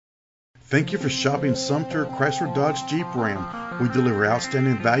Thank you for shopping Sumter, Chrysler, Dodge, Jeep, Ram. We deliver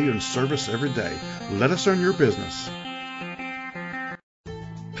outstanding value and service every day. Let us earn your business.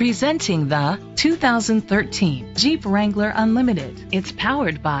 Presenting the 2013 Jeep Wrangler Unlimited. It's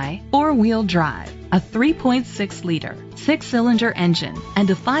powered by four-wheel drive, a 3.6-liter, six-cylinder engine, and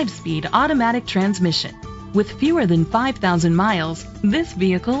a 5-speed automatic transmission. With fewer than 5,000 miles, this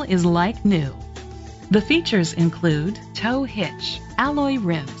vehicle is like new. The features include tow hitch, alloy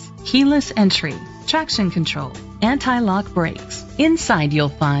rims, keyless entry, traction control, anti-lock brakes. Inside you'll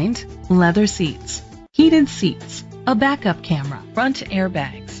find leather seats, heated seats, a backup camera, front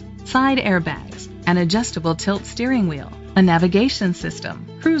airbags, side airbags, an adjustable tilt steering wheel, a navigation system,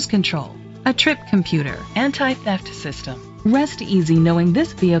 cruise control, a trip computer, anti-theft system. Rest easy knowing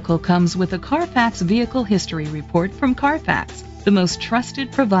this vehicle comes with a Carfax Vehicle History Report from Carfax, the most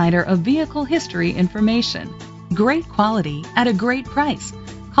trusted provider of vehicle history information. Great quality at a great price.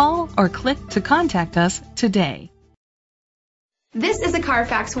 Call or click to contact us today. This is a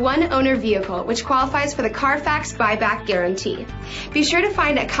Carfax one-owner vehicle which qualifies for the Carfax buyback guarantee. Be sure to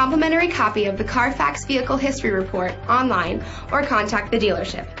find a complimentary copy of the Carfax Vehicle History Report online or contact the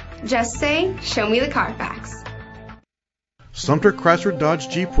dealership. Just say, "Show me the Carfax." Sumter, Chrysler, Dodge,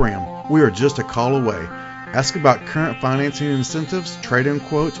 Jeep, Ram. We are just a call away. Ask about current financing incentives, trade-in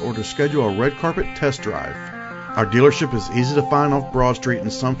quotes, or to schedule a red carpet test drive. Our dealership is easy to find off Broad Street in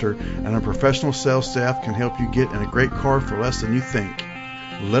Sumter, and our professional sales staff can help you get in a great car for less than you think.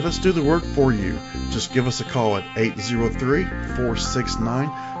 Let us do the work for you. Just give us a call at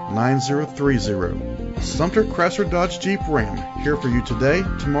 803-469-9030. Sumter, Chrysler, Dodge, Jeep, Ram. Here for you today,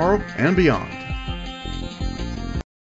 tomorrow, and beyond.